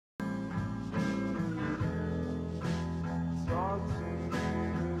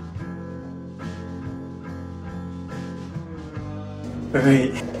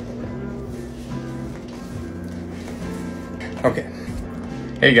Wait. Okay.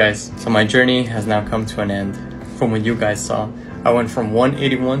 Hey guys, so my journey has now come to an end. From what you guys saw, I went from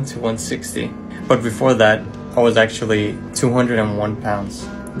 181 to 160. But before that, I was actually 201 pounds.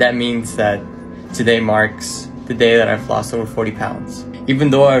 That means that today marks the day that I've lost over 40 pounds. Even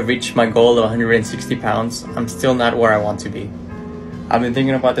though I reached my goal of 160 pounds, I'm still not where I want to be. I've been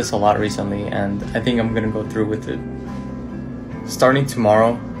thinking about this a lot recently, and I think I'm gonna go through with it. Starting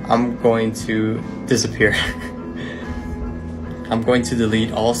tomorrow, I'm going to disappear. I'm going to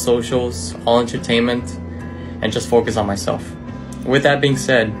delete all socials, all entertainment, and just focus on myself. With that being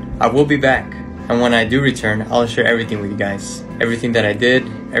said, I will be back. And when I do return, I'll share everything with you guys. Everything that I did,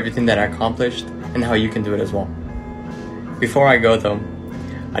 everything that I accomplished, and how you can do it as well. Before I go though,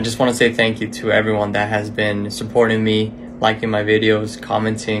 I just want to say thank you to everyone that has been supporting me, liking my videos,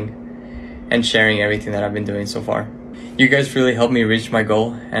 commenting, and sharing everything that I've been doing so far. You guys really helped me reach my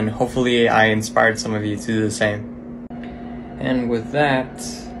goal, and hopefully I inspired some of you to do the same. And with that,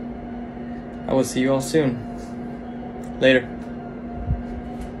 I will see you all soon. Later.